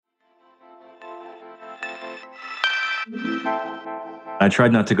I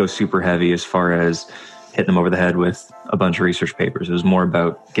tried not to go super heavy as far as hitting him over the head with a bunch of research papers. It was more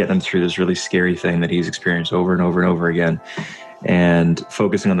about getting him through this really scary thing that he's experienced over and over and over again, and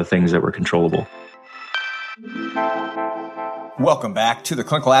focusing on the things that were controllable. Welcome back to the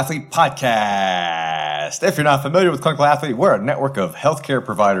Clinical Athlete Podcast. If you're not familiar with Clinical Athlete, we're a network of healthcare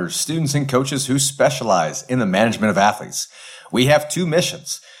providers, students, and coaches who specialize in the management of athletes. We have two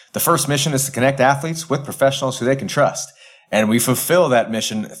missions. The first mission is to connect athletes with professionals who they can trust. And we fulfill that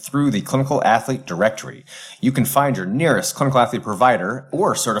mission through the Clinical Athlete Directory. You can find your nearest clinical athlete provider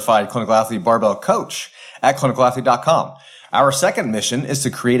or certified clinical athlete barbell coach at clinicalathlete.com. Our second mission is to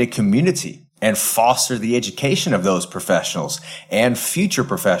create a community and foster the education of those professionals and future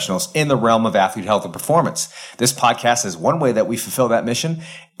professionals in the realm of athlete health and performance. This podcast is one way that we fulfill that mission,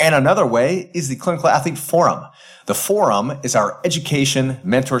 and another way is the Clinical Athlete Forum. The forum is our education,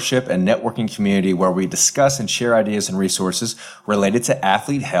 mentorship, and networking community where we discuss and share ideas and resources related to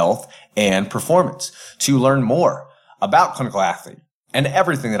athlete health and performance. To learn more about Clinical Athlete and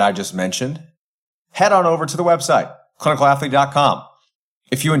everything that I just mentioned, head on over to the website, clinicalathlete.com.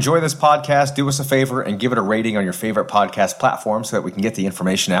 If you enjoy this podcast, do us a favor and give it a rating on your favorite podcast platform so that we can get the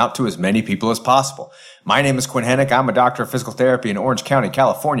information out to as many people as possible. My name is Quinn Hennick. I'm a doctor of physical therapy in Orange County,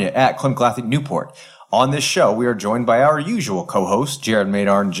 California at Clinical Athlete Newport. On this show, we are joined by our usual co-hosts, Jared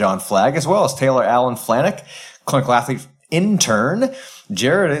Madar and John Flagg, as well as Taylor Allen Flanick, Clinical Athlete intern.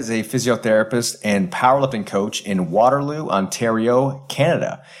 Jared is a physiotherapist and powerlifting coach in Waterloo, Ontario,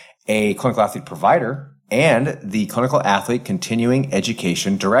 Canada, a clinical athlete provider, and the Clinical Athlete Continuing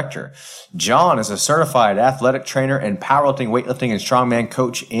Education Director. John is a certified athletic trainer and powerlifting, weightlifting, and strongman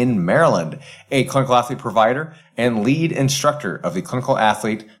coach in Maryland, a clinical athlete provider and lead instructor of the Clinical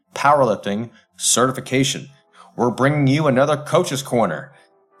Athlete Powerlifting Certification. We're bringing you another Coach's Corner.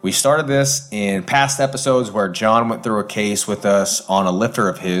 We started this in past episodes where John went through a case with us on a lifter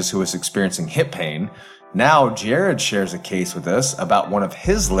of his who was experiencing hip pain. Now Jared shares a case with us about one of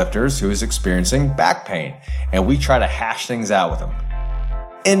his lifters who is experiencing back pain, and we try to hash things out with him.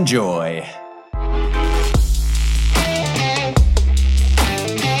 Enjoy.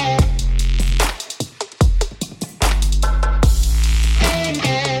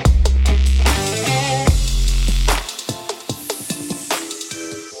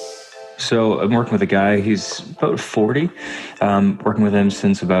 So I'm working with a guy, he's about 40, working with him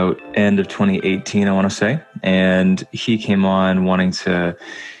since about end of 2018, I want to say. And he came on wanting to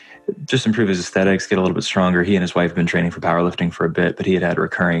just improve his aesthetics, get a little bit stronger. He and his wife have been training for powerlifting for a bit, but he had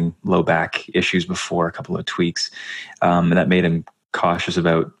recurring low back issues before, a couple of tweaks. And that made him cautious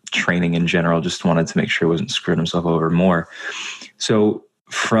about training in general, just wanted to make sure he wasn't screwing himself over more. So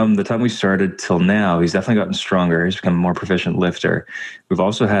from the time we started till now, he's definitely gotten stronger. He's become a more proficient lifter. We've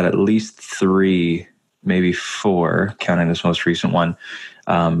also had at least 3, maybe 4, counting this most recent one,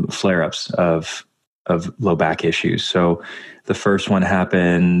 flare-ups of low back issues. So the first one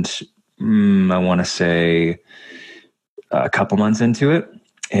happened, I want to say, a couple months into it.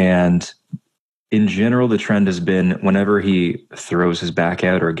 And in general, the trend has been whenever he throws his back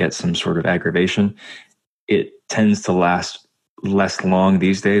out or gets some sort of aggravation, it tends to last less long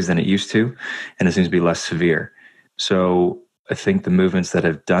these days than it used to, and it seems to be less severe. So I think the movements that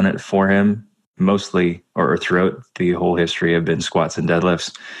have done it for him mostly or throughout the whole history have been squats and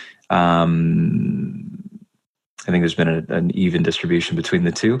deadlifts. I think there's been an even distribution between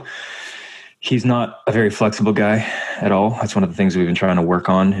the two. He's not a very flexible guy at all. That's one of the things we've been trying to work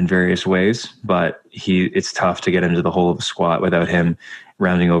on in various ways, but it's tough to get into the hole of a squat without him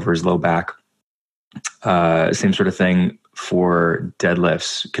rounding over his low back. Same sort of thing for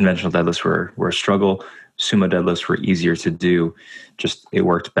deadlifts. Conventional deadlifts were a struggle. Sumo deadlifts were easier to do. Just it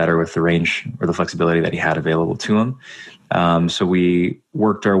worked better with the range or the flexibility that he had available to him. So we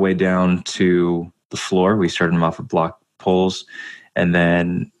worked our way down to the floor. We started him off with block pulls and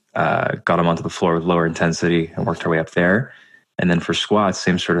then got him onto the floor with lower intensity and worked our way up there. And then for squats,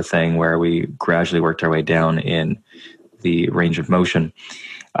 same sort of thing where we gradually worked our way down in the range of motion.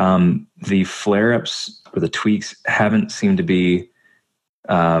 The flare-ups or the tweaks haven't seemed to be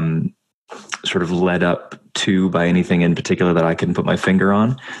sort of led up to by anything in particular that I can put my finger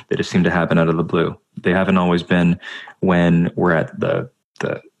on. They just seem to happen out of the blue. They haven't always been when we're at the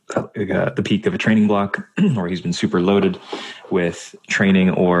peak of a training block or he's been super loaded with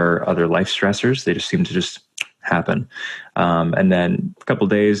training or other life stressors. They just seem to just happen. And then a couple of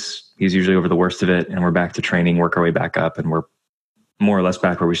days, he's usually over the worst of it and we're back to training, work our way back up, and we're more or less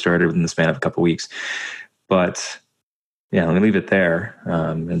back where we started within the span of a couple of weeks. But yeah, let me leave it there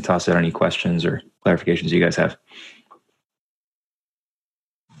and toss out any questions or clarifications you guys have.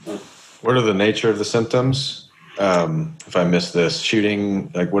 What are the nature of the symptoms? if I missed this,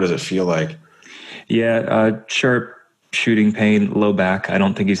 shooting, like, what does it feel like? Yeah, sharp shooting pain, low back. I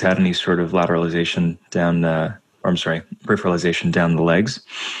don't think he's had any sort of lateralization peripheralization down the legs,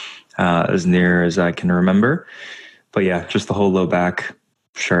 as near as I can remember. But yeah, just the whole low back,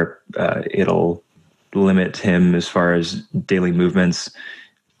 sharp. It'll limit him as far as daily movements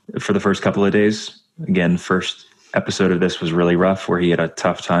for the first couple of days. Again, first episode of this was really rough, where he had a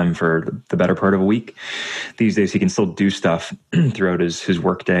tough time for the better part of a week. These days he can still do stuff throughout his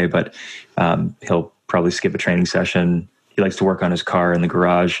work day, but he'll probably skip a training session. He likes to work on his car in the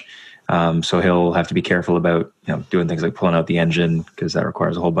garage, so he'll have to be careful about doing things like pulling out the engine, because that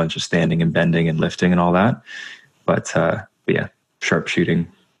requires a whole bunch of standing and bending and lifting and all that. But yeah, sharp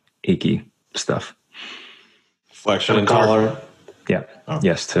shooting, achy stuff. Flexion intolerant? Yeah. Oh.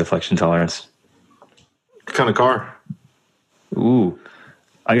 Yes, to flexion tolerance. What kind of car? Ooh,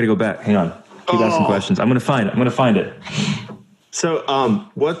 I got to go back. Hang on. Keep asking questions. I'm going to find it. So,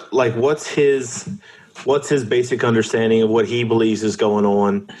 what's his basic understanding of what he believes is going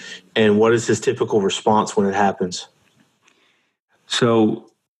on, and what is his typical response when it happens? So,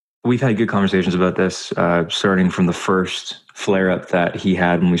 we've had good conversations about this, starting from the first flare-up that he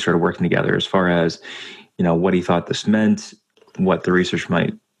had when we started working together, as far as what he thought this meant, what the research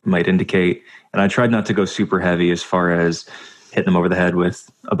might indicate. And I tried not to go super heavy as far as hitting him over the head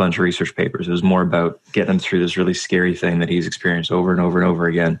with a bunch of research papers. It was more about getting him through this really scary thing that he's experienced over and over and over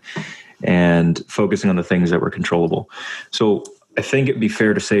again, and focusing on the things that were controllable. So I think it'd be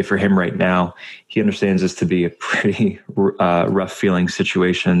fair to say for him right now, he understands this to be a pretty rough feeling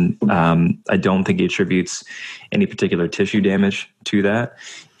situation. I don't think he attributes any particular tissue damage to that.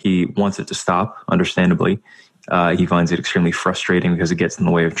 He wants it to stop, understandably. He finds it extremely frustrating because it gets in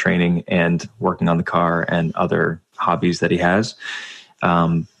the way of training and working on the car and other hobbies that he has.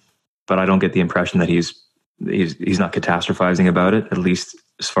 But I don't get the impression that he's not catastrophizing about it, at least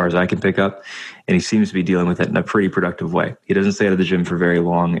as far as I can pick up. And he seems to be dealing with it in a pretty productive way. He doesn't stay out of the gym for very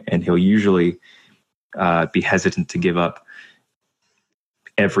long, and he'll usually be hesitant to give up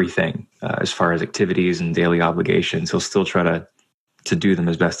everything as far as activities and daily obligations. He'll still try to do them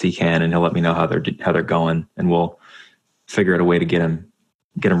as best he can, and he'll let me know how they're going, and we'll figure out a way to get him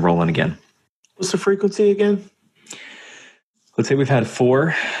rolling again. What's the frequency again? Let's say we've had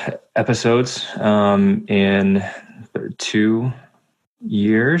 4 episodes in 2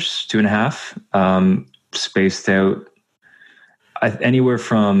 years, 2.5, spaced out anywhere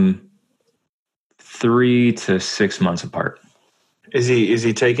from 3 to 6 months apart. Is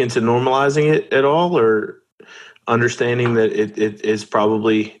he taken to normalizing it at all, or understanding that it is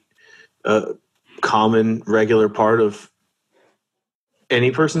probably a common, regular part of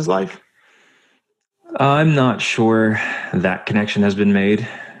any person's life? I'm not sure that connection has been made.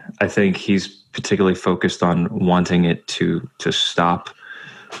 I think he's particularly focused on wanting it to stop,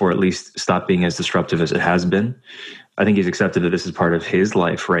 or at least stop being as disruptive as it has been. I think he's accepted that this is part of his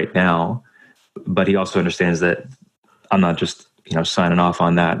life right now, but he also understands that I'm not just signing off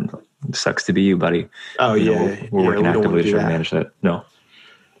on that. It sucks to be you, buddy. Oh, yeah. We're working actively to try to manage that. No.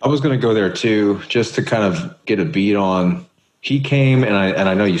 I was going to go there too, just to kind of get a beat on. He came, and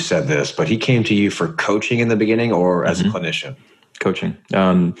I know you said this, but he came to you for coaching in the beginning, or as a clinician? Coaching.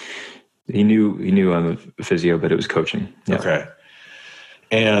 He knew I'm a physio, but it was coaching. Yeah. Okay.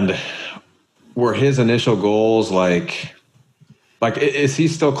 And were his initial goals like is he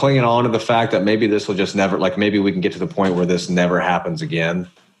still clinging on to the fact that maybe this will just never, maybe we can get to the point where this never happens again?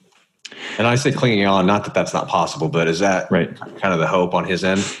 And I say clinging on, not that that's not possible, but is that right? Kind of the hope on his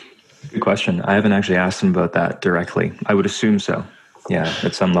end? Good question. I haven't actually asked him about that directly. I would assume so. Yeah,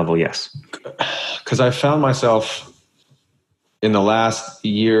 at some level, yes. Because I found myself in the last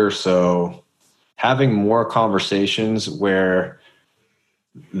year or so having more conversations where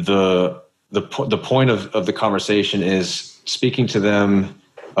the point of the conversation is speaking to them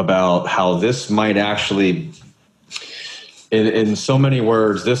about how this might actually, in so many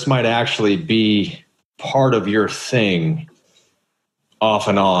words, this might actually be part of your thing off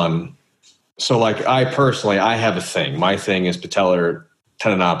and on. So I personally have a thing. My thing is patellar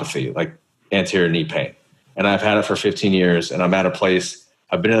tendinopathy, like anterior knee pain. And I've had it for 15 years, and I've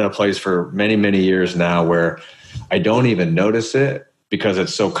been at a place for many, many years now where I don't even notice it because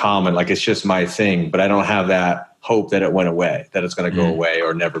it's so common. It's just my thing, but I don't have that hope that it went away, that it's going to go away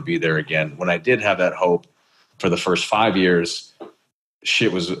or never be there again. When I did have that hope for the first 5 years,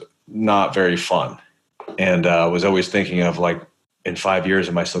 shit was not very fun. And I was always thinking of in 5 years,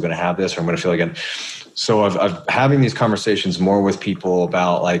 am I still going to have this, or I'm going to feel again? So I've having these conversations more with people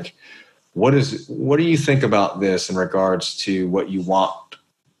about what do you think about this in regards to what you want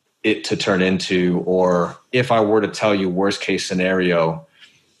it to turn into, or if I were to tell you worst case scenario,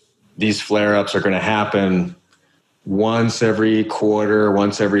 these flare-ups are going to happen once every quarter,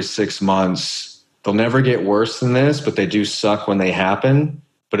 once every 6 months. They'll never get worse than this, but they do suck when they happen.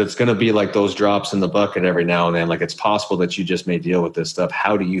 But it's going to be like those drops in the bucket every now and then. Like, it's possible that you just may deal with this stuff.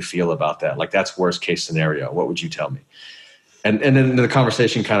 How do you feel about that? Like, that's worst case scenario. What would you tell me? And then the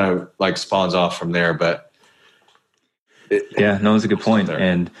conversation kind of like spawns off from there. But it's a good point.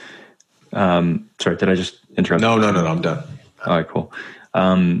 And sorry, did I just interrupt? No, I'm done. All right, cool.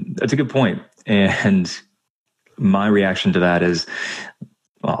 That's a good point. And my reaction to that is,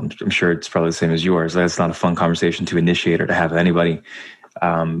 well, I'm sure it's probably the same as yours. That's not a fun conversation to initiate or to have with anybody.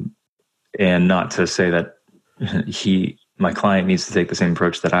 And not to say that my client needs to take the same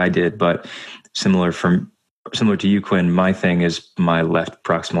approach that I did, but similar to you, Quinn, my thing is my left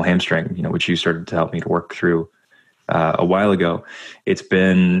proximal hamstring, which you started to help me to work through a while ago.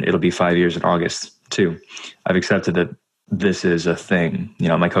 It'll be 5 years in August too. I've accepted that this is a thing.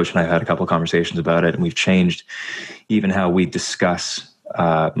 My coach and I have had a couple of conversations about it, and we've changed even how we discuss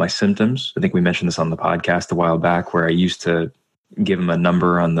my symptoms. I think we mentioned this on the podcast a while back, where I used to give him a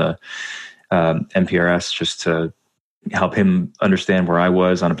number on the MPRS just to help him understand where I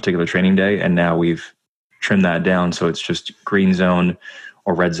was on a particular training day. And now we've trimmed that down, so it's just green zone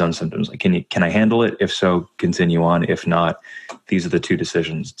or red zone symptoms. Like, can I handle it? If so, continue on. If not, these are the two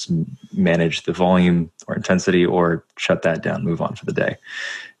decisions. It's manage the volume or intensity, or shut that down, move on for the day.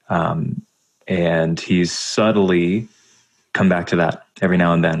 And he's subtly come back to that every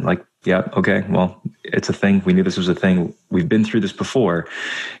now and then. Like, yeah, okay, well, it's a thing. We knew this was a thing. We've been through this before.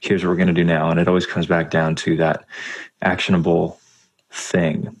 Here's what we're going to do now. And it always comes back down to that actionable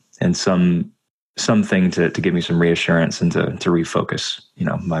thing and something to give me some reassurance and to refocus,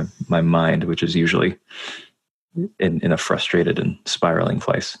 my mind, which is usually in a frustrated and spiraling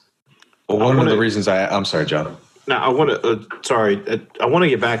place. Well, one of the reasons I'm sorry, John. No, I want to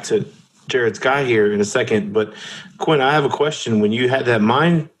get back to Jared's guy here in a second, but Quinn, I have a question. When you had that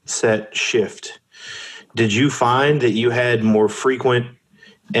mindset shift, did you find that you had more frequent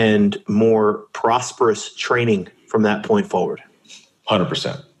and more prosperous training from that point forward?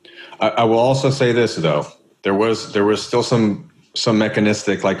 100%. I will also say this though. There was still some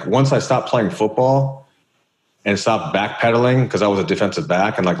mechanistic, like once I stopped playing football and stopped backpedaling, because I was a defensive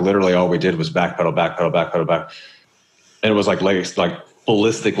back, and like literally all we did was backpedal. And it was like legs, like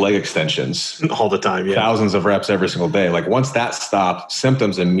ballistic leg extensions all the time. Yeah. Thousands of reps every single day. Like once that stopped,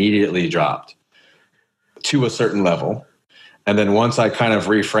 symptoms immediately dropped to a certain level. And then once I kind of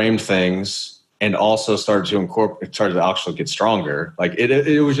reframed things and also started to actually get stronger, like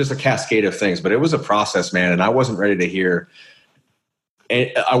it was just a cascade of things, but it was a process, man. And I wasn't ready to hear.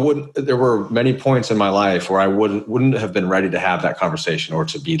 And there were many points in my life where I wouldn't have been ready to have that conversation or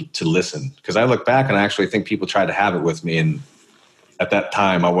to listen. Because I look back and I actually think people tried to have it with me, and at that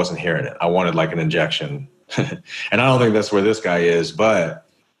time I wasn't hearing it. I wanted like an injection. And I don't think that's where this guy is, but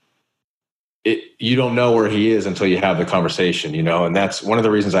you don't know where he is until you have the conversation, and that's one of the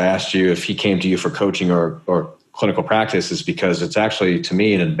reasons I asked you if he came to you for coaching or clinical practice, is because it's actually, to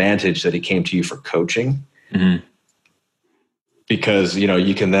me, an advantage that he came to you for coaching. Mm-hmm. Because,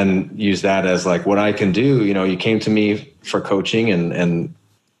 you can then use that as like what I can do. You came to me for coaching and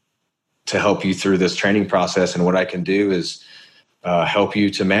to help you through this training process. And what I can do is help you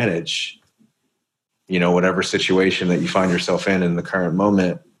to manage, whatever situation that you find yourself in the current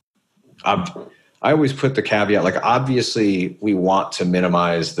moment. I always put the caveat, like, obviously we want to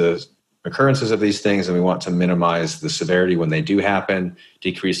minimize the occurrences of these things, and we want to minimize the severity when they do happen,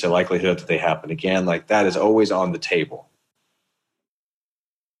 decrease the likelihood that they happen again. Like, that is always on the table.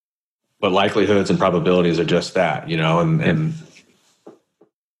 But likelihoods and probabilities are just that, and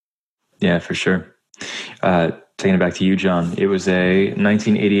yeah, for sure. Taking it back to you, John, it was a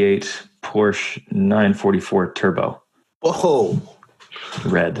 1988 Porsche 944 Turbo. Whoa.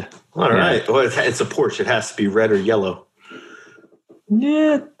 Red. All right. Well, it's a Porsche. It has to be red or yellow.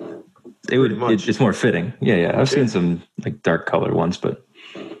 Yeah. It's more fitting. Yeah. I've seen some like dark color ones, but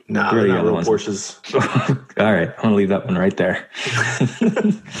not real Porsches. All right. I'm going to leave that one right there.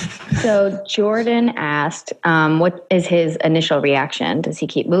 So Jordan asked, what is his initial reaction? Does he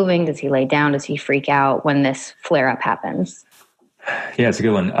keep moving? Does he lay down? Does he freak out when this flare-up happens? Yeah, it's a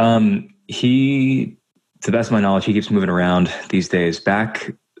good one. To the best of my knowledge, he keeps moving around these days.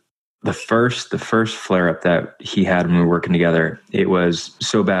 Back the first flare-up that he had when we were working together, it was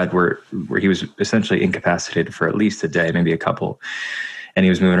so bad where he was essentially incapacitated for at least a day, maybe a couple. And he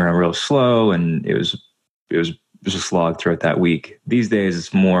was moving around real slow, and it was a slog throughout that week. These days,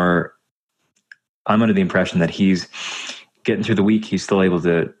 it's more, I'm under the impression that he's getting through the week. He's still able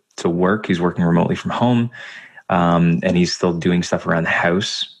to to work. He's working remotely from home, and he's still doing stuff around the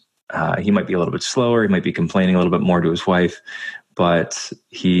house. He might be a little bit slower. He might be complaining a little bit more to his wife, but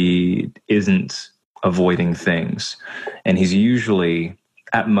he isn't avoiding things. And he's usually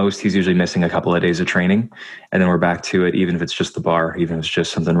missing a couple of days of training, and then we're back to it, even if it's just the bar, even if it's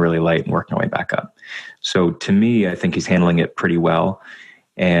just something really light, and working our way back up. So to me, I think he's handling it pretty well.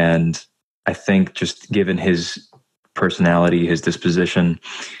 And I think just given his personality, his disposition,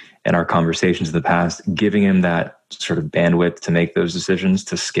 and our conversations in the past, giving him that sort of bandwidth to make those decisions,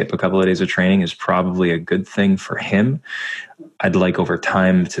 to skip a couple of days of training, is probably a good thing for him. I'd like over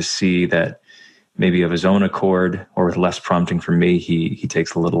time to see that maybe of his own accord, or with less prompting from me, he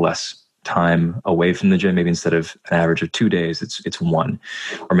takes a little less time away from the gym. Maybe instead of an average of 2 days, it's 1,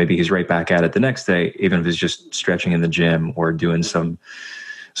 or maybe he's right back at it the next day, even if it's just stretching in the gym or doing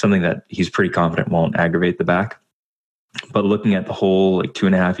something that he's pretty confident won't aggravate the back. But looking at the whole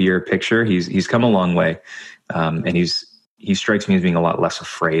 2.5 year picture, he's come a long way, and he strikes me as being a lot less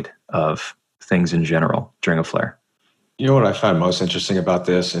afraid of things in general during a flare. You know what I find most interesting about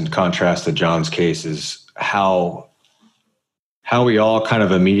this, in contrast to John's case, is how we all kind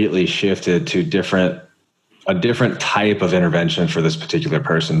of immediately shifted to a different type of intervention for this particular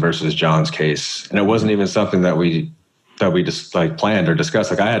person versus John's case. And it wasn't even something that we just planned or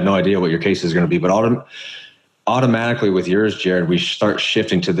discussed. I had no idea what your case is going to be, but automatically with yours, Jared, we start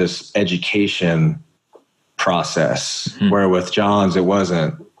shifting to this education process, where with John's it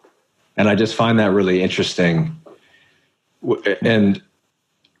wasn't. And I just find that really interesting. And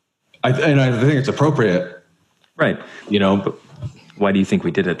I think it's appropriate. Right. But why do you think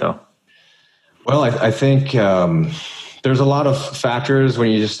we did it though? Well, I think there's a lot of factors when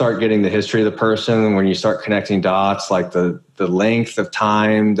you just start getting the history of the person, when you start connecting dots, like the length of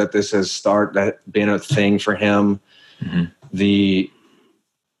time that this has been a thing for him, the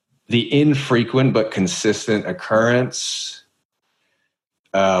infrequent but consistent occurrence,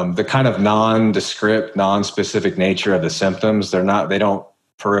 the kind of nondescript, non-specific nature of the symptoms. They don't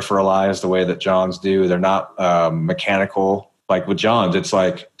peripheralize the way that John's do. They're not mechanical. Like with John's, it's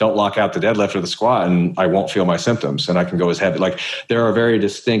don't lock out the deadlift or the squat and I won't feel my symptoms and I can go as heavy. There are very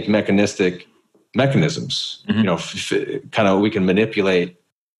distinct mechanisms, kind of we can manipulate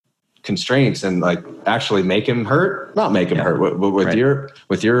constraints and actually make him hurt, not make him hurt. But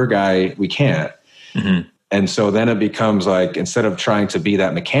with your guy, we can't. And so then it becomes instead of trying to be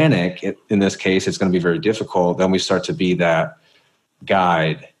that mechanic, in this case, it's going to be very difficult. Then we start to be that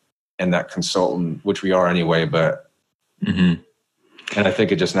guide and that consultant, which we are anyway, but and I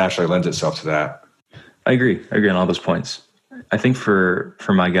think it just naturally lends itself to that. I agree on all those points. I think for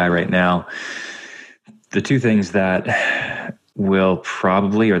my guy right now, the two things that will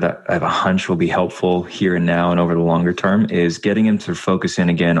probably, or that I have a hunch will be helpful here and now and over the longer term, is getting him to focus in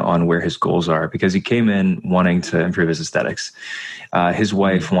again on where his goals are, because he came in wanting to improve his aesthetics. His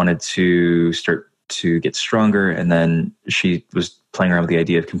wife wanted to start to get stronger, and then she was playing around with the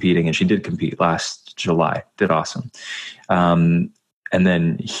idea of competing, and she did compete last July, did awesome. And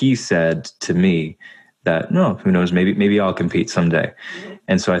then he said to me that, no, who knows, maybe I'll compete someday.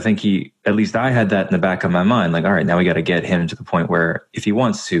 And so I think at least I had that in the back of my mind, all right, now we got to get him to the point where if he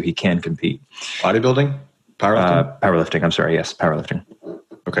wants to, he can compete. Bodybuilding? Powerlifting? Powerlifting. I'm sorry. Yes. Powerlifting.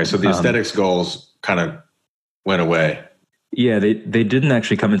 Okay. So the aesthetics goals kind of went away. Yeah. They didn't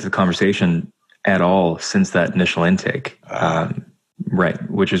actually come into the conversation at all since that initial intake. Right.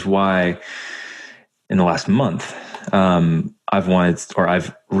 Which is why in the last month,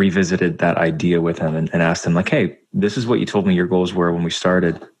 I've revisited that idea with him and asked him hey, this is what you told me your goals were when we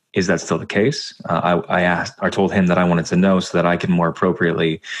started. Is that still the case? I told him that I wanted to know so that I can more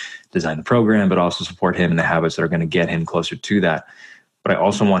appropriately design the program, but also support him in the habits that are going to get him closer to that. But I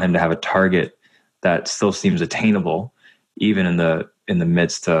also want him to have a target that still seems attainable, even in the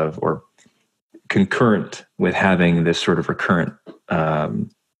midst of, or concurrent with, having this sort of recurrent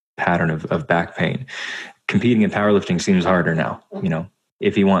pattern of back pain. Competing in powerlifting seems harder now.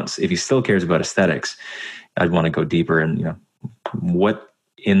 If he still cares about aesthetics, I'd want to go deeper and, what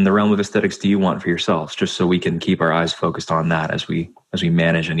in the realm of aesthetics do you want for yourselves? Just so we can keep our eyes focused on that as we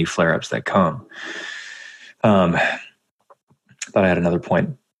manage any flare-ups that come. Thought I had another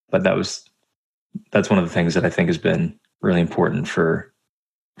point, but that's one of the things that I think has been really important for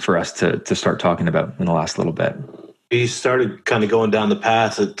us to start talking about in the last little bit. You started kind of going down the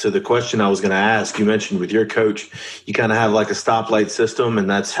path to the question I was going to ask. You mentioned with your coach, you kind of have a stoplight system, and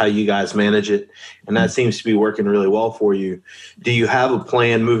that's how you guys manage it. And that seems to be working really well for you. Do you have a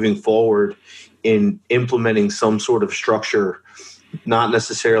plan moving forward in implementing some sort of structure, not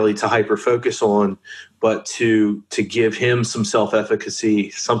necessarily to hyper focus on, but to give him some self-efficacy,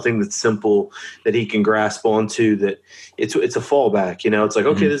 something that's simple that he can grasp onto, that it's a fallback. It's like,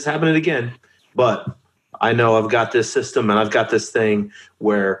 okay, this is happening again, but I know I've got this system and I've got this thing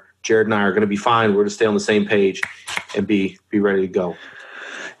where Jared and I are going to be fine. We're going to stay on the same page and be ready to go.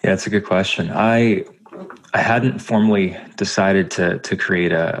 Yeah, it's a good question. I hadn't formally decided to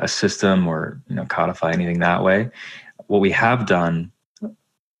create a system or codify anything that way. What we have done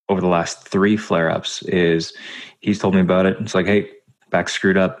over the last 3 flare-ups is he's told me about it. It's like, hey, back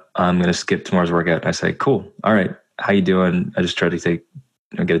screwed up. I'm going to skip tomorrow's workout. And I say, cool. All right. How you doing? I just try to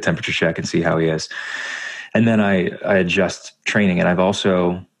get a temperature check and see how he is. And then I adjust training. And I've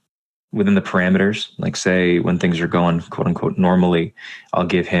also, within the parameters, like say when things are going quote unquote normally, I'll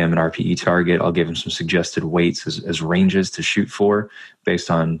give him an RPE target. I'll give him some suggested weights as ranges to shoot for based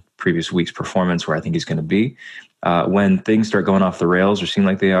on previous week's performance where I think he's going to be. When things start going off the rails or seem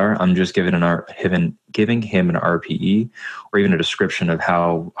like they are, I'm just giving him an RPE or even a description of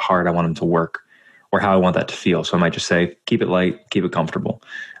how hard I want him to work or how I want that to feel. So I might just say, keep it light, keep it comfortable.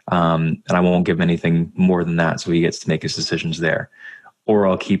 And I won't give him anything more than that. So he gets to make his decisions there. Or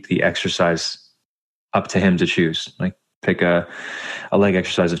I'll keep the exercise up to him to choose. Like pick a leg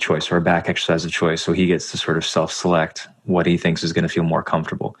exercise of choice or a back exercise of choice. So he gets to sort of self-select what he thinks is going to feel more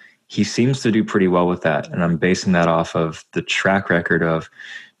comfortable. He seems to do pretty well with that. And I'm basing that off of the track record of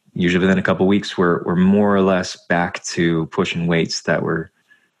usually within a couple of weeks, we're more or less back to pushing weights that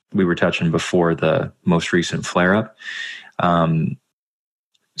we were touching before the most recent flare-up.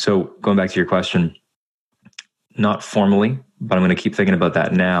 So going back to your question, not formally, but I'm going to keep thinking about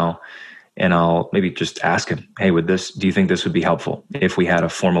that now. And I'll maybe just ask him, hey, do you think this would be helpful if we had a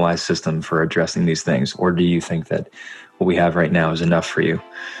formalized system for addressing these things? Or do you think that what we have right now is enough for you?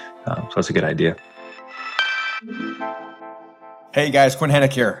 So that's a good idea. Hey guys, Quinn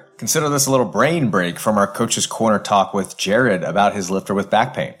Hennick here. Consider this a little brain break from our Coach's Corner talk with Jared about his lifter with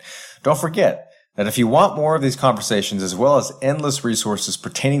back pain. Don't forget that if you want more of these conversations as well as endless resources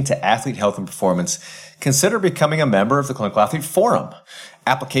pertaining to athlete health and performance, consider becoming a member of the Clinical Athlete Forum.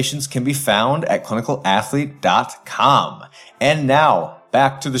 Applications can be found at clinicalathlete.com. And now,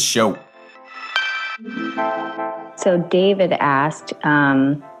 back to the show. So David asked,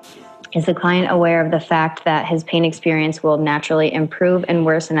 is the client aware of the fact that his pain experience will naturally improve and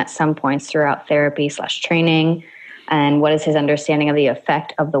worsen at some points throughout therapy/training? And what is his understanding of the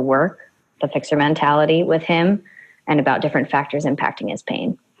effect of the work, the fixer mentality with him, and about different factors impacting his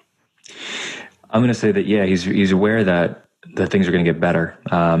pain? I'm going to say that, yeah, he's aware that things are going to get better,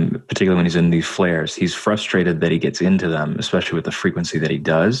 particularly when he's in these flares. He's frustrated that he gets into them, especially with the frequency that he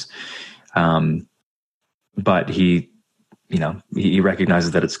does. But he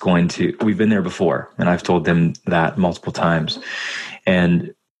recognizes that it's going to, we've been there before, and I've told him that multiple times.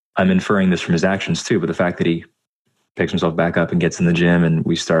 And I'm inferring this from his actions too, but the fact that he picks himself back up and gets in the gym and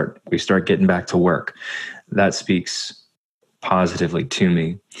we start getting back to work, that speaks positively to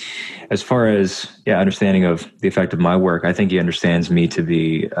me. As far as understanding of the effect of my work, I think he understands me to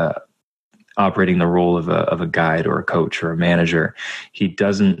be operating the role of a guide or a coach or a manager. He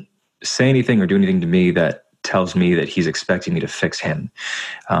doesn't say anything or do anything to me that tells me that he's expecting me to fix him,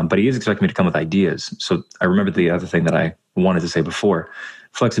 but he is expecting me to come with ideas. So I remember the other thing that I wanted to say before.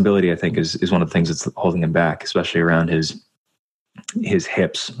 Flexibility, I think, is one of the things that's holding him back, especially around his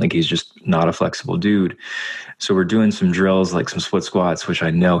hips. Like he's just not a flexible dude. So we're doing some drills, like some split squats, which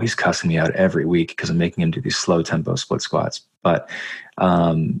I know he's cussing me out every week because I'm making him do these slow tempo split squats. But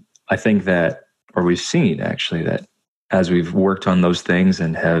I think that, or we've seen actually, that as we've worked on those things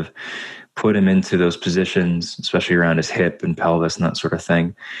and have put him into those positions, especially around his hip and pelvis and that sort of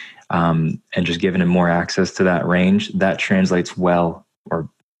thing, and just giving him more access to that range, that translates well, or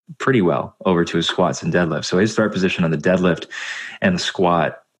pretty well, over to his squats and deadlifts. So his start position on the deadlift and the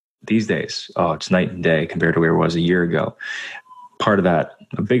squat these days, it's night and day compared to where it was a year ago.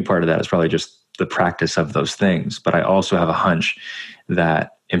 A big part of that is probably just the practice of those things. But I also have a hunch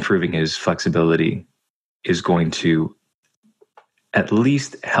that improving his flexibility is going to at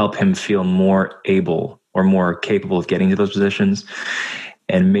least help him feel more able or more capable of getting to those positions.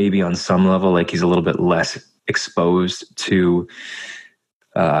 And maybe on some level, like he's a little bit less exposed to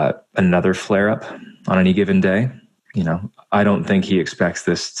another flare-up on any given day. I don't think he expects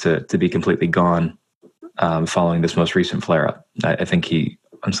this to be completely gone following this most recent flare-up. I think he,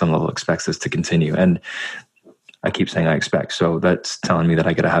 on some level, expects this to continue. And I keep saying I expect. So that's telling me that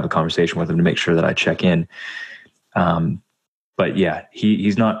I got to have a conversation with him to make sure that I check in. But yeah,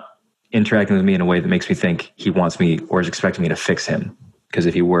 he's not interacting with me in a way that makes me think he wants me or is expecting me to fix him. Because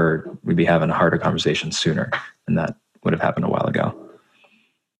if he were, we'd be having a harder conversation sooner, and that would have happened a while ago.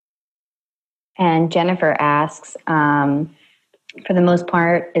 And Jennifer asks, for the most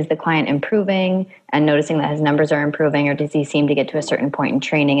part, is the client improving and noticing that his numbers are improving, or does he seem to get to a certain point in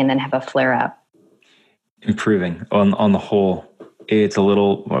training and then have a flare up? Improving on the whole. It's a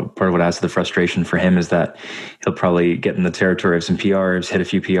little, part of what adds to the frustration for him is that he'll probably get in the territory of some PRs, hit a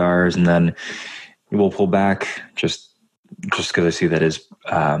few PRs, and then we'll pull back just because I see that his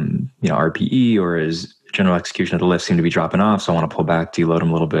RPE or his general execution of the lift seem to be dropping off. So I want to pull back, deload him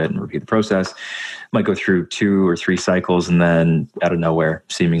a little bit, and repeat the process. Might go through 2 or 3 cycles, and then out of nowhere,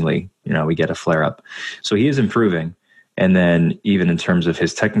 seemingly, we get a flare up. So he is improving. And then even in terms of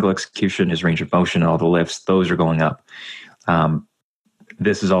his technical execution, his range of motion, all the lifts, those are going up.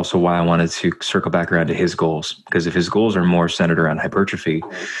 This is also why I wanted to circle back around to his goals, because if his goals are more centered around hypertrophy,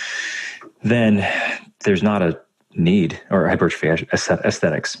 then there's not a need, or hypertrophy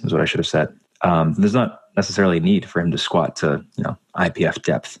aesthetics is what I should have said. There's not necessarily a need for him to squat to IPF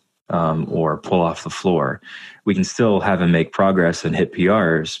depth or pull off the floor. We can still have him make progress and hit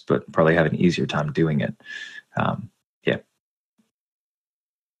PRs, but probably have an easier time doing it. Yeah.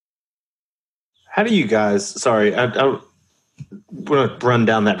 How do you guys? Sorry, I want to run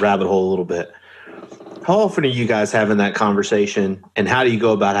down that rabbit hole a little bit. How often are you guys having that conversation, and how do you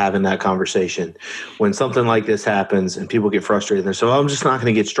go about having that conversation when something like this happens and people get frustrated and they say, "Oh, I'm just not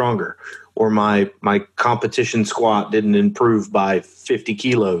going to get stronger," or my competition squat didn't improve by 50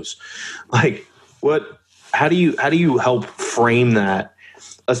 kilos? Like, how do you help frame that,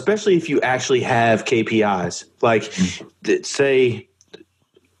 especially if you actually have KPIs? Like, say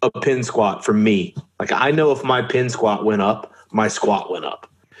a pin squat for me. Like, I know if my pin squat went up, my squat went up.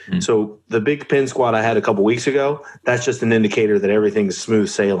 So the big pin squat I had a couple weeks ago, that's just an indicator that everything's smooth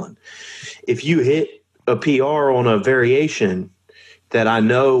sailing. If you hit a PR on a variation that I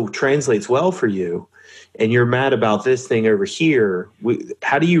know translates well for you, and you're mad about this thing over here,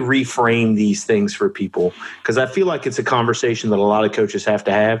 how do you reframe these things for people? Because I feel like it's a conversation that a lot of coaches have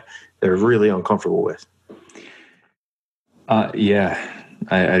to have they're really uncomfortable with. Yeah,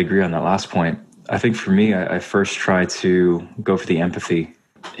 I agree on that last point. I think for me, I first try to go for the empathy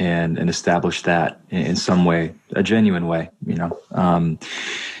and establish that in some way, a genuine way,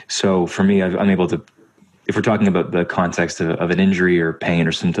 So for me, I'm able to, if we're talking about the context of an injury or pain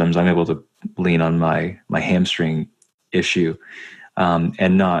or symptoms, I'm able to lean on my hamstring issue,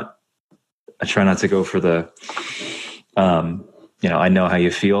 and I try not to go for the, I know how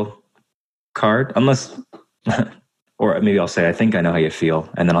you feel card, unless, or maybe I'll say, I think I know how you feel,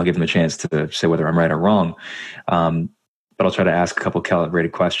 and then I'll give them a chance to say whether I'm right or wrong. But I'll try to ask a couple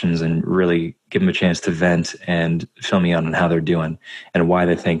calibrated questions and really give them a chance to vent and fill me in on how they're doing and why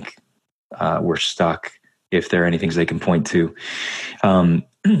they think we're stuck, if there are any things they can point to. I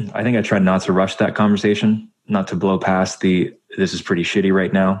think I try not to rush that conversation, not to blow past the "this is pretty shitty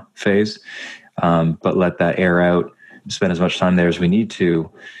right now" phase, but let that air out, spend as much time there as we need to,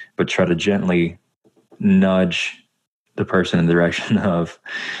 but try to gently nudge the person in the direction of,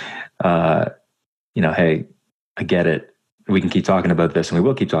 hey, I get it. We can keep talking about this, and we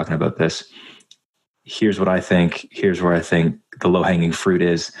will keep talking about this. Here's what I think. Here's where I think the low-hanging fruit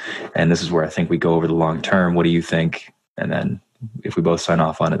is, and this is where I think we go over the long term. What do you think? And then if we both sign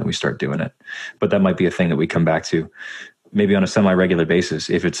off on it, then we start doing it. But that might be a thing that we come back to maybe on a semi-regular basis.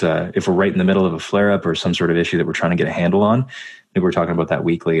 If we're right in the middle of a flare-up or some sort of issue that we're trying to get a handle on, maybe we're talking about that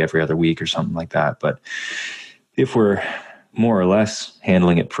weekly, every other week or something like that. But if we're more or less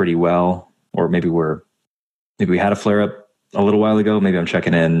handling it pretty well, or maybe we had a flare-up a little while ago, maybe I'm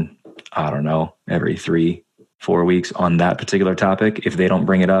checking in, I don't know, every 3-4 weeks on that particular topic, if they don't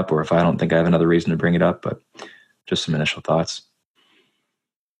bring it up, or if I don't think I have another reason to bring it up. But just some initial thoughts.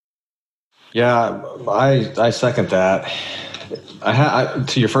 Yeah, I second that.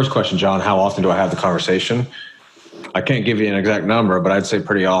 To your first question, John, how often do I have the conversation? I can't give you an exact number, but I'd say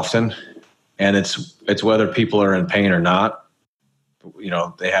pretty often. And it's whether people are in pain or not.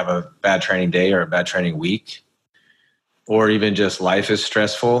 They have a bad training day or a bad training week, or even just life is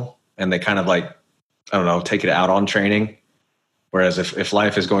stressful and they kind of take it out on training. Whereas if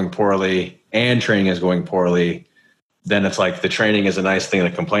life is going poorly and training is going poorly, then it's like the training is a nice thing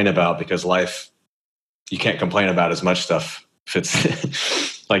to complain about, because life, you can't complain about as much stuff if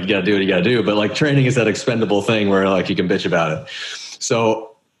it's like you got to do what you got to do. But like training is that expendable thing where like you can bitch about it.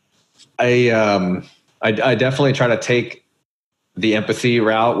 So I definitely try to take the empathy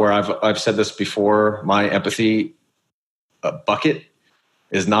route, where I've said this before. My empathy bucket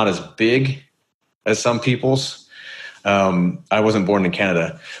is not as big as some people's. I wasn't born in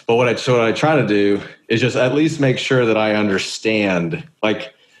Canada, but what I try to do is just at least make sure that I understand,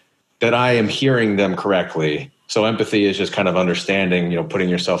 like that I am hearing them correctly. So empathy is just kind of understanding, putting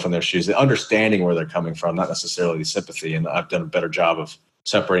yourself in their shoes, understanding where they're coming from, not necessarily sympathy. And I've done a better job of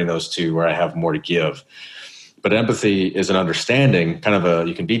separating those two where I have more to give. But empathy is an understanding, kind of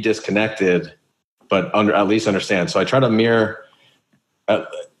you can be disconnected, but at least understand. So I try to mirror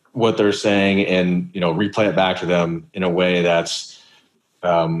what they're saying and, replay it back to them in a way that's,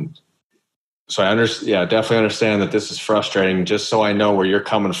 so I definitely understand that this is frustrating, just so I know where you're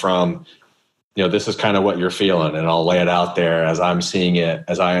coming from. This is kind of what you're feeling, and I'll lay it out there as I'm seeing it,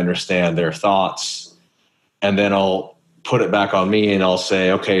 as I understand their thoughts. And then I'll put it back on me and I'll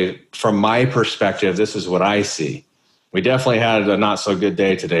say, okay, from my perspective, this is what I see. We definitely had a not so good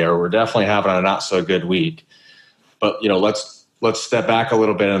day today, or we're definitely having a not so good week. But, let's step back a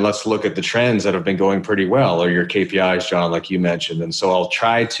little bit and let's look at the trends that have been going pretty well, or your KPIs, John, like you mentioned. And so I'll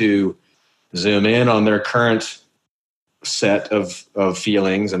try to zoom in on their current set of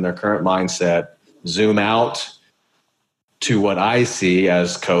feelings and their current mindset, zoom out to what I see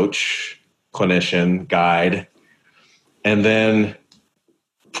as coach, clinician, guide, and then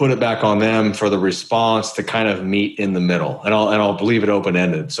put it back on them for the response to kind of meet in the middle. And I'll leave it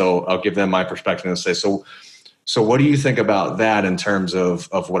open-ended. So I'll give them my perspective and say, so what do you think about that in terms of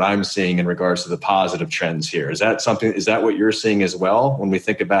what I'm seeing in regards to the positive trends here? Is that what you're seeing as well when we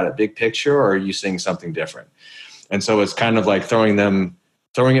think about it big picture, or are you seeing something different? And so it's kind of like throwing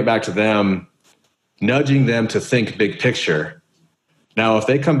it back to them, nudging them to think big picture. Now, if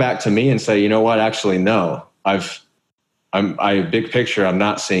they come back to me and say, you know what, actually, no, I'm big picture, I'm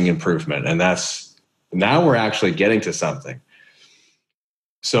not seeing improvement. And now we're actually getting to something.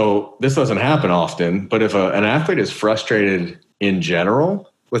 So this doesn't happen often, but if an athlete is frustrated in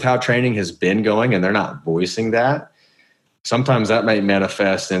general with how training has been going and they're not voicing that, sometimes that might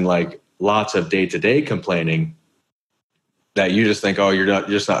manifest in like lots of day-to-day complaining that you just think, oh, you're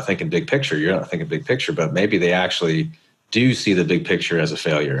just not thinking big picture. You're not thinking big picture, but maybe they actually do see the big picture as a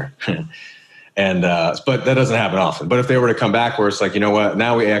failure. And, but that doesn't happen often. But if they were to come back where it's like, you know what,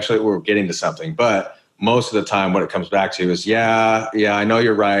 now we're getting to something, but most of the time what it comes back to is, yeah, I know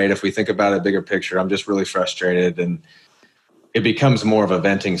you're right. If we think about a bigger picture, I'm just really frustrated. And it becomes more of a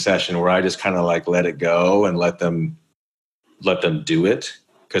venting session where I just kind of like let it go and let them do it,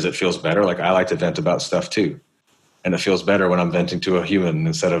 because it feels better. Like I like to vent about stuff too. And it feels better when I'm venting to a human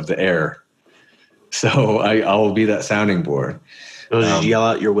instead of the air. So I will be that sounding board. You'll just yell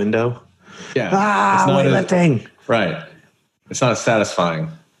out your window. Yeah. That thing. Right. It's not as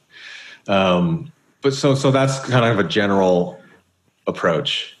satisfying. But so that's kind of a general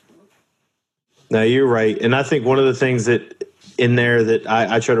approach. No, you're right. And I think one of the things that in there that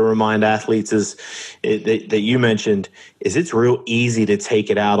I try to remind athletes is that you mentioned is it's real easy to take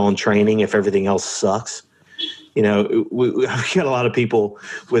it out on training if everything else sucks. We got a lot of people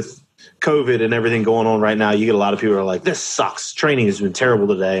with COVID and everything going on right now. You get a lot of people who are like, this sucks. Training has been terrible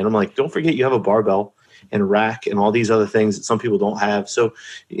today. And I'm like, don't forget you have a barbell and rack and all these other things that some people don't have. So,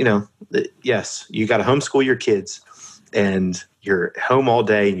 yes, you got to homeschool your kids and you're home all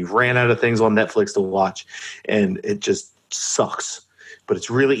day and you've ran out of things on Netflix to watch and it just sucks. But it's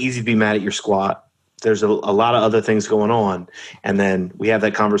really easy to be mad at your squat. There's a lot of other things going on. And then we have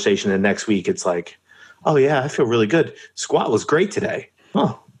that conversation and next week it's like, oh yeah, I feel really good. Squat was great today.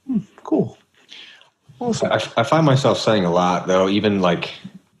 Oh, cool. Awesome. I find myself saying a lot though, even like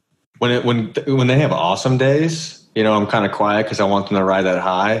when they have awesome days, I'm kind of quiet because I want them to ride that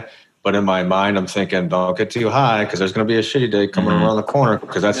high. But in my mind, I'm thinking, don't get too high because there's going to be a shitty day coming around the corner,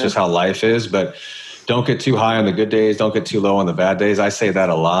 because that's just how life is. But don't get too high on the good days. Don't get too low on the bad days. I say that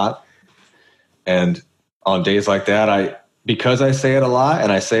a lot. And on days like that, because I say it a lot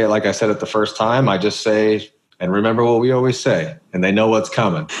and I say it like I said it the first time, I just say, and remember what we always say, and they know what's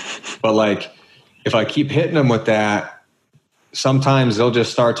coming. But like, if I keep hitting them with that, sometimes they'll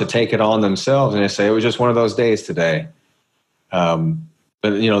just start to take it on themselves and they say, it was just one of those days today.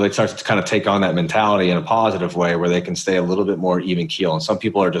 But, they start to kind of take on that mentality in a positive way where they can stay a little bit more even keel. And some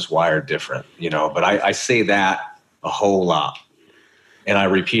people are just wired different, but I say that a whole lot and I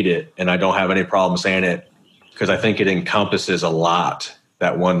repeat it and I don't have any problem saying it because I think it encompasses a lot,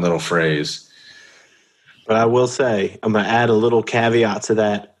 that one little phrase. But I will say, I'm going to add a little caveat to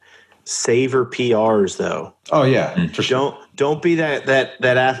that. Savor PRs though. Oh yeah. For sure. Don't be that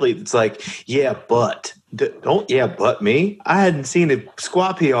athlete that's like, yeah, but me. I hadn't seen a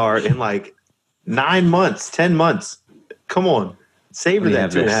squat PR in like 9 months, 10 months. Come on. Savor We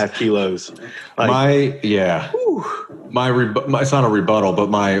that have 2.5 kilos. It's not a rebuttal, but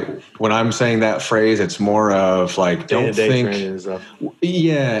when I'm saying that phrase, it's more of like, don't think, training and stuff.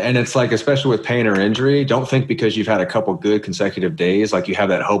 yeah. And it's like, especially with pain or injury, don't think because you've had a couple good consecutive days, like you have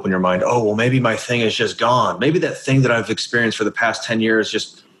that hope in your mind. Oh, well, maybe my thing is just gone. Maybe that thing that I've experienced for the past 10 years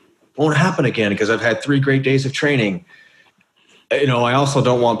just won't happen again because I've had 3 great days of training. I also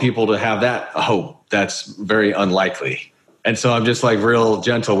don't want people to have that hope. That's very unlikely. And so I'm just like real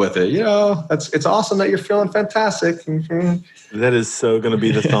gentle with it. It's awesome that you're feeling fantastic. That is so going to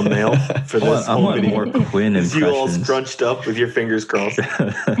be the thumbnail for this I whole want video. more Quinn impressions. You all scrunched up with your fingers crossed.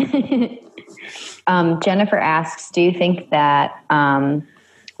 Jennifer asks, do you think that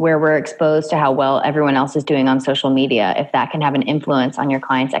where we're exposed to how well everyone else is doing on social media, if that can have an influence on your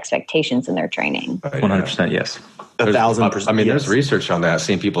clients' expectations in their training? 100% yes. 1,000%. I mean, yes. there's research on that,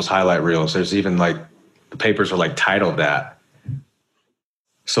 seeing people's highlight reels. There's even like the papers are like titled that.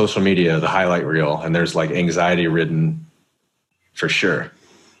 Social media, the highlight reel, and there's like anxiety ridden for sure.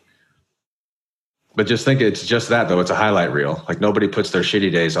 But just think it's just that though. It's a highlight reel. Like nobody puts their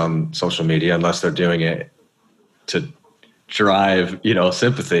shitty days on social media unless they're doing it to drive,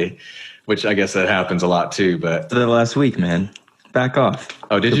 sympathy, which I guess that happens a lot too. But The last week, man, back off.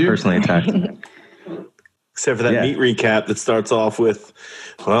 Oh, did you? Personally attacked. Except for that Yeah. meet recap that starts off with,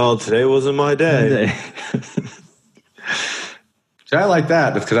 well, today wasn't my day. See, I like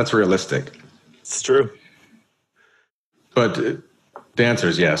that because that's realistic. It's true. But the answer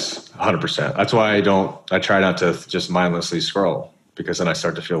is yes, 100%. That's why I try not to just mindlessly scroll, because then I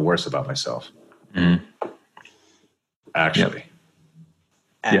start to feel worse about myself. Mhm. Actually.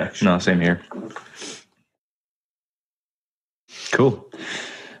 Yeah, no, same here. Cool.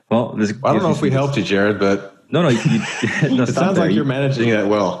 Well, I don't know if we helped you, Jared, but No, it sounds like you're managing that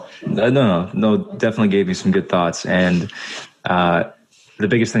well. No, definitely gave me some good thoughts. And the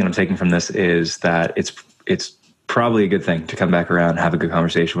biggest thing that I'm taking from this is that it's probably a good thing to come back around and have a good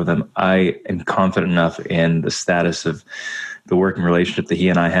conversation with him. I am confident enough in the status of the working relationship that he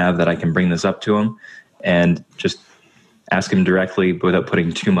and I have that I can bring this up to him and just ask him directly without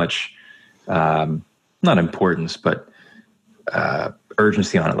putting too much, not importance, but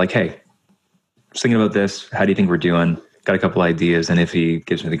urgency on it. Like, hey, just thinking about this. How do you think we're doing? Got a couple ideas. And if he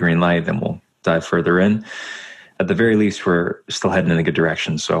gives me the green light, then we'll dive further in. At the very least, we're still heading in a good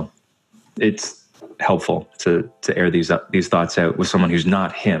direction. So it's helpful to air these thoughts out with someone who's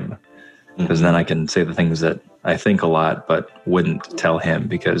not him, because then I can say the things that I think a lot, but wouldn't tell him,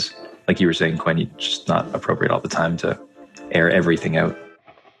 because like you were saying, Quinn, it's just not appropriate all the time to air everything out.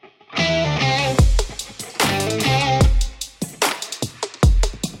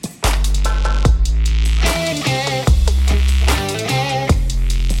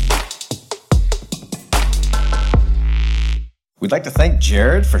 We'd like to thank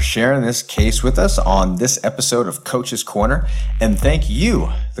Jared for sharing this case with us on this episode of Coach's Corner. And thank you,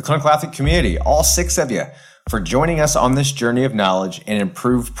 the clinical athlete community, all 6 of you, for joining us on this journey of knowledge and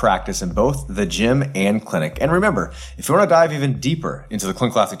improved practice in both the gym and clinic. And remember, if you want to dive even deeper into the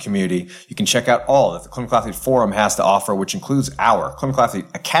clinical athlete community, you can check out all that the Clinical Athlete Forum has to offer, which includes our Clinical Athlete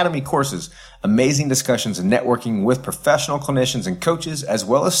Academy courses, amazing discussions and networking with professional clinicians and coaches, as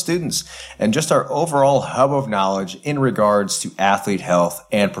well as students, and just our overall hub of knowledge in regards to athlete health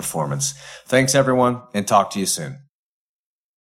and performance. Thanks, everyone, and talk to you soon.